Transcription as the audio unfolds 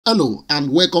Hello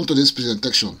and welcome to this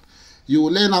presentation. You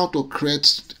will learn how to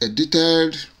create a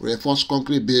detailed reinforced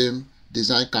concrete beam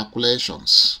design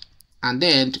calculations and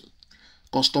then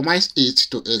customize it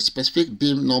to a specific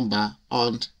beam number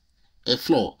on a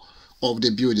floor of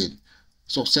the building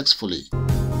successfully.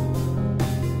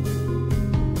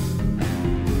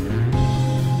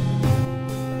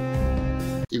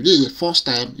 If this is the first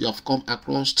time you have come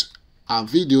across our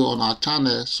video on our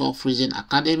channel Soft Freezing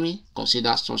Academy,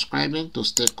 consider subscribing to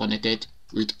stay connected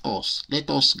with us. Let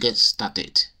us get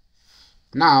started.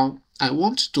 Now I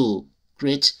want to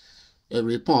create a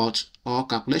report or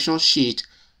calculation sheet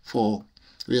for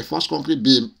reinforced concrete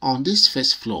beam on this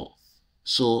first floor.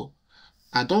 So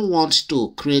I don't want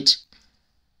to create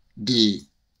the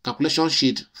calculation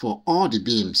sheet for all the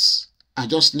beams. I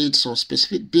just need some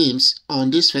specific beams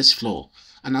on this first floor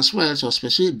and as well some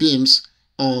specific beams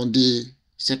on the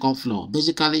second floor,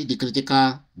 basically the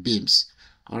critical beams.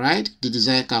 All right, the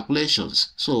design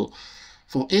calculations. So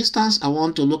for instance, I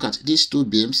want to look at these two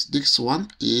beams. This one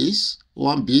is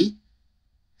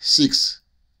 1B6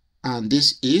 and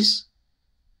this is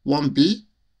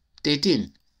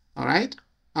 1B13. All right,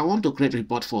 I want to create a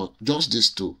report for just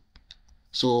these two.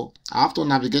 So I have to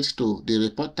navigate to the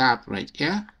report tab right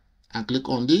here and click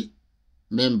on the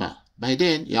member. By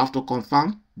then you have to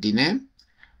confirm the name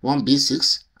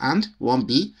 1B6 and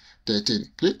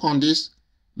 1B13. Click on this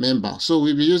member. So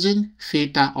we'll be using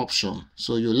filter option.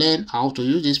 So you learn how to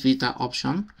use this filter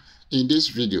option in this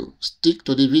video. Stick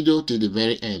to the video till the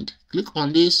very end. Click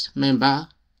on this member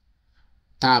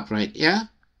tab right here.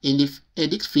 In the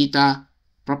edit filter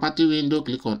property window,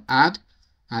 click on add,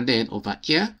 and then over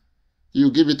here you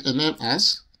give it a name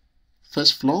as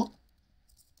first floor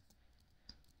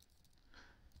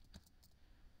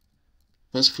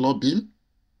beam.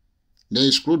 Then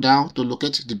you scroll down to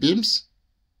locate the beams.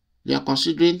 We are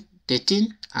considering 13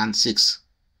 and 6.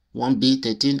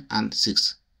 1B13 and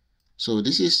 6. So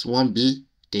this is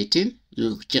 1B13.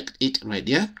 You check it right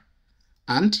there.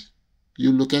 And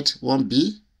you locate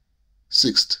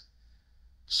 1B6.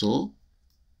 So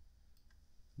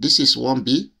this is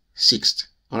 1B6.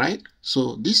 Alright.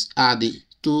 So these are the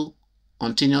two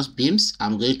continuous beams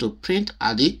I'm going to print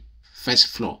at the first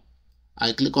floor.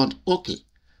 I click on OK.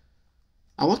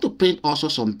 I want to print also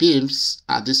some beams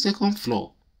at the second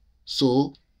floor.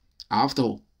 So I have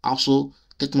to also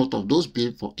take note of those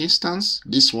beams. For instance,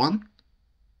 this one,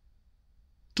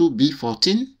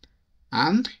 2B14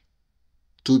 and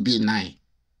 2B9.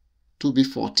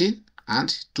 2B14 and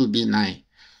 2B9.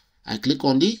 I click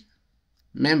on the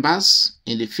members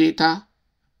in the filter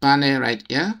panel right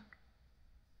here.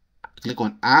 Click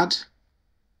on add.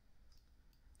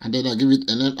 And then I give it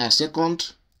a name as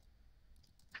second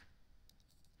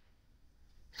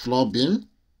floor beam.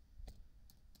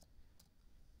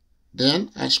 Then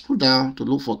I scroll down to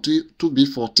look for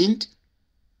 2B14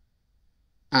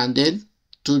 and then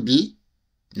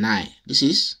 2B9. This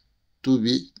is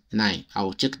 2B9. I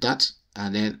will check that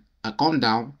and then I come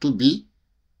down to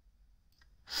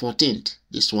B14.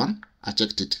 This one, I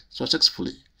checked it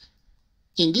successfully.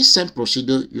 In this same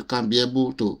procedure, you can be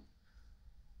able to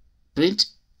print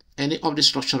any of the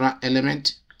structural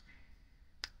element,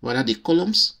 whether the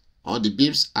columns or the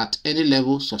beams at any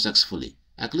level successfully.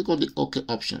 I click on the OK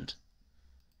option.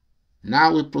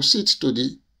 Now we proceed to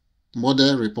the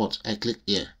model report. I click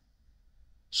here.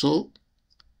 So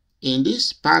in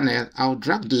this panel, I'll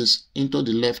drag this into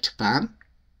the left pan.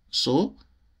 So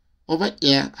over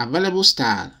here, available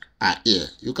style are here.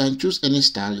 You can choose any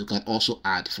style. You can also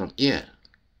add from here.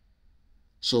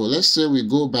 So let's say we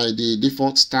go by the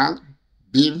default style,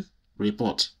 beam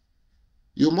report.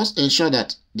 You must ensure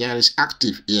that there is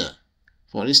active here.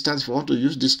 For instance, if you want to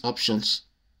use these options,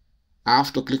 I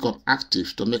have to click on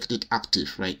active to make it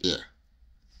active right here.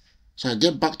 So I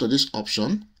get back to this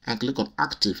option and click on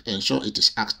active, ensure it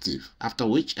is active. After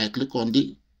which I click on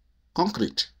the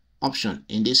concrete option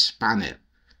in this panel.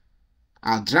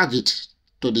 I'll drag it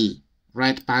to the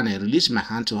right panel, release my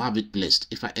hand to have it placed.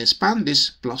 If I expand this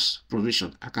plus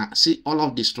provision, I can see all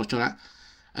of the structural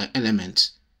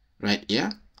elements right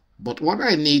here. But what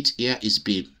I need here is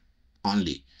beam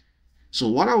only. So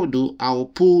what I will do, I will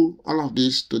pull all of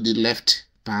this to the left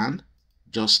pan,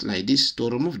 just like this, to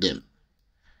remove them.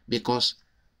 Because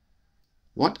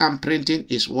what I'm printing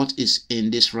is what is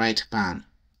in this right pan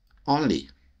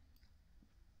only.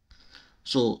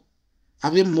 So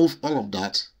having moved all of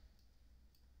that,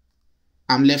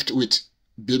 I'm left with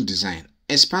beam design.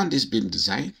 Expand this beam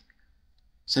design.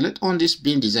 Select on this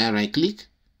beam design, right click.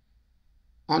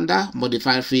 Under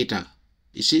modify filter,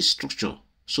 you see structure.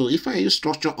 So if I use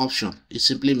structure option, it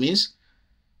simply means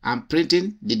I'm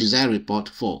printing the design report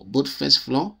for both first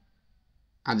floor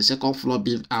and the second floor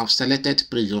beam I've selected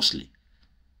previously.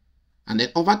 And then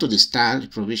over to the style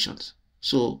provisions.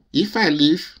 So if I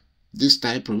leave this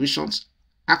style provisions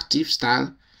active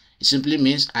style, it simply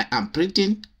means I am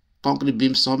printing concrete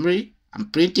beam summary, I'm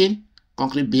printing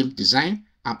concrete beam design,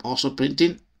 I'm also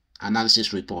printing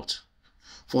analysis report.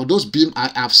 For those beam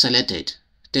I have selected,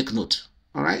 take note.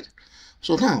 All right.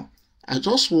 So now I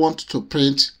just want to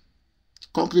print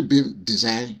concrete beam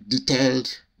design detailed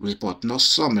report, not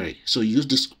summary. So use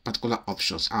these particular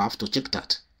options. I have to check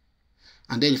that.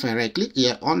 And then if I right click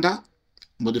here under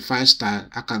modify style,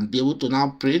 I can be able to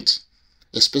now print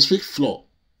a specific floor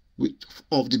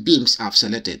of the beams I've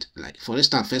selected. Like for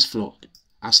instance, first floor,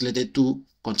 I've selected 2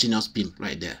 continuous beam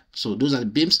right there. So those are the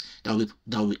beams that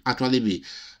will actually be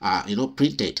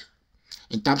printed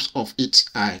in terms of its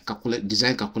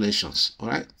design calculations. All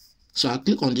right. So I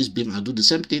click on this beam, I'll do the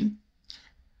same thing.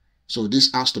 So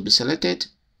this has to be selected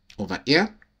over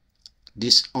here.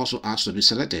 This also has to be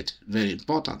selected. Very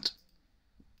important.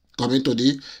 Coming to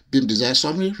the beam design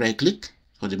summary, right click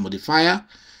on the modifier,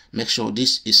 make sure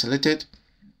this is selected.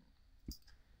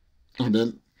 And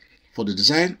then for the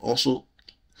design also,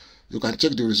 you can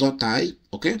check the result type.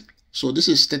 Okay, so this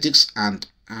is statics and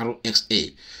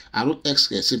RXA.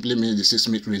 RXA simply means the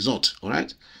seismic result, all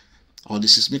right, or the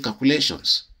seismic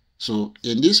calculations. So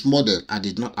in this model, I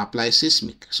did not apply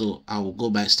seismic, so I will go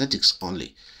by statics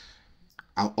only.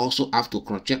 I'll also have to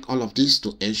cross check all of this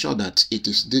to ensure that it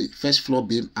is the first floor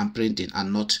beam I'm printing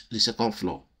and not the second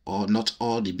floor, or not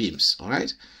all the beams. All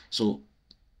right, so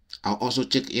I'll also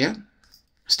check here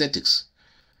statics.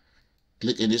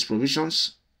 Click in these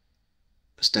provisions,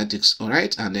 statics. All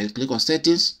right, and then click on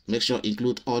settings, make sure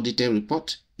include all detail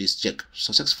report is checked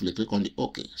successfully. Click on the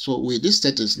OK. So with these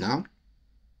settings now,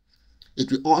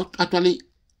 it will actually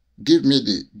give me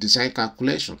the design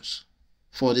calculations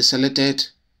for the selected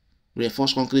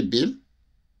reinforced concrete beam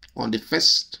on the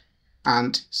first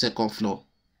and second floor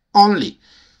only.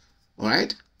 All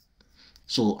right,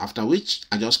 so after which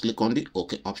I just click on the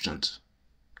OK options.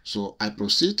 So I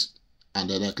proceed and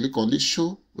then I click on the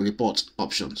show report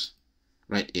options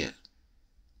right here.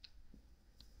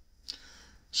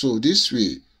 So this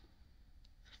will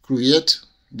create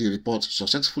the report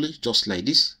successfully, just like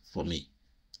this for me.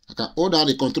 I can hold down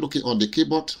the control key on the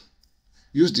keyboard,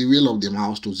 use the wheel of the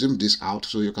mouse to zoom this out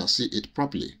so you can see it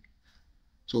properly.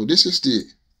 So this is the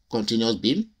continuous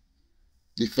beam,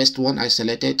 the first one I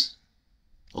selected.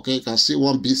 Okay, you can see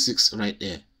 1B6 right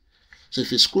there. So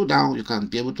if you scroll down, you can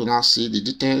be able to now see the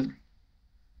detailed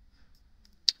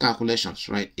calculations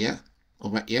right here.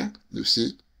 Over here, you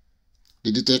see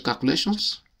the detailed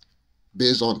calculations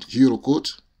based on Euro code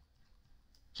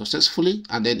successfully.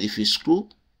 And then if you scroll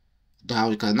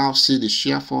down, you can now see the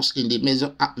shear force in the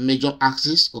major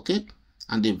axis, okay,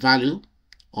 and the value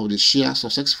of the shear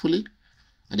successfully.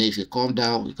 And then if you come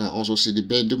down, you can also see the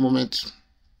bending moment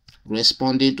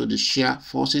responding to the shear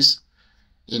forces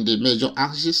in the major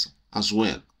axis as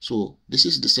well. So this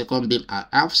is the second beam I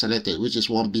have selected, which is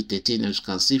 1B13, as you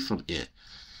can see from here.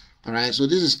 All right, so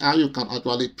this is how you can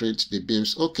actually print the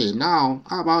beams. Okay, now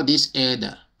how about this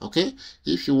header? Okay,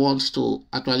 if you want to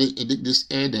actually edit this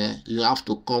header, you have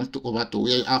to come over to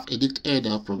where you have edit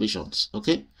header provisions.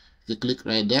 Okay, you click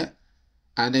right there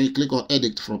and then you click on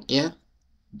edit from here.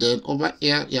 Then over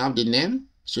here you have the name,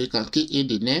 so you can key in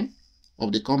the name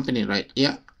of the company right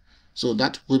here, so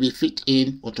that will be fit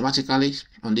in automatically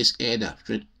on this header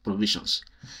provisions.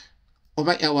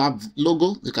 Over here we have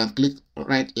logo. You can click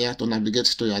right here to navigate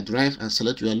to your drive and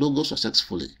select your logo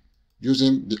successfully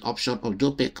using the option of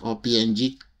JPEG or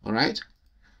PNG. All right,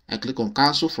 I click on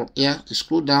cancel. From here you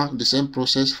scroll down, the same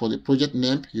process for the project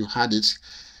name, you had it.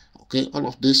 Okay, all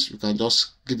of this you can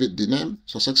just give it the name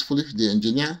successfully, the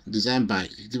engineer design by,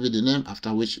 give it the name,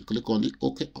 after which you click on the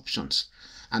OK options,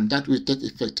 and that will take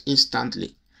effect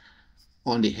instantly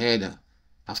on the header,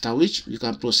 after which you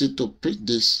can proceed to print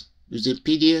this using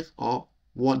PDF or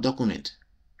Word document.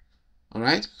 All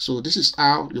right, so this is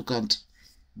how you can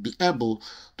be able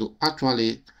to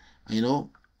actually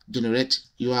generate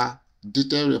your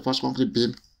detailed reinforced concrete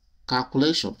beam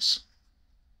calculations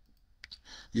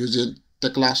using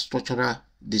Tekla Structural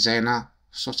Designer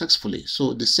successfully.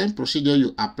 So the same procedure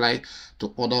you apply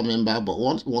to other member, but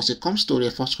once it comes to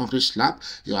reinforced concrete slab,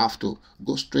 you have to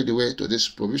go straight away to these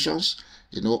provisions.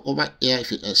 Over here,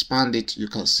 if you expand it, you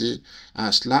can see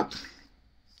slab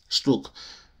stroke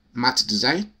matte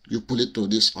design. You pull it to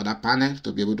this other panel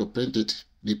to be able to print it,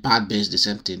 the part base, the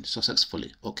same thing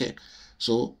successfully. Okay,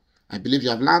 so I believe you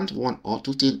have learned one or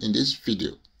two things in this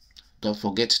video. Don't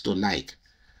forget to like,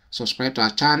 subscribe to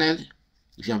our channel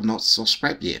if you have not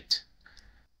subscribed yet.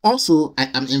 Also, I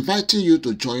am inviting you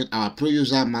to join our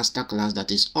Pro-User Masterclass that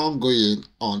is ongoing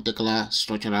on Tekla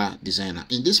Structural Designer.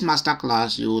 In this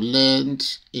masterclass, you will learn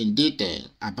in detail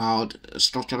about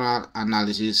structural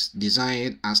analysis,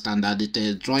 design, and standard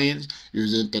detailed drawings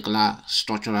using Tekla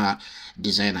Structural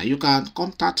Designer. You can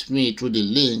contact me through the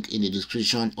link in the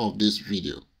description of this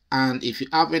video. And if you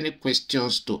have any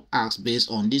questions to ask based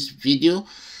on this video,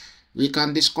 we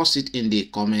can discuss it in the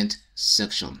comment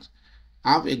section.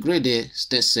 Have a great day,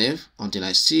 stay safe until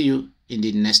I see you in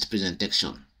the next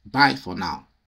presentation. Bye for now.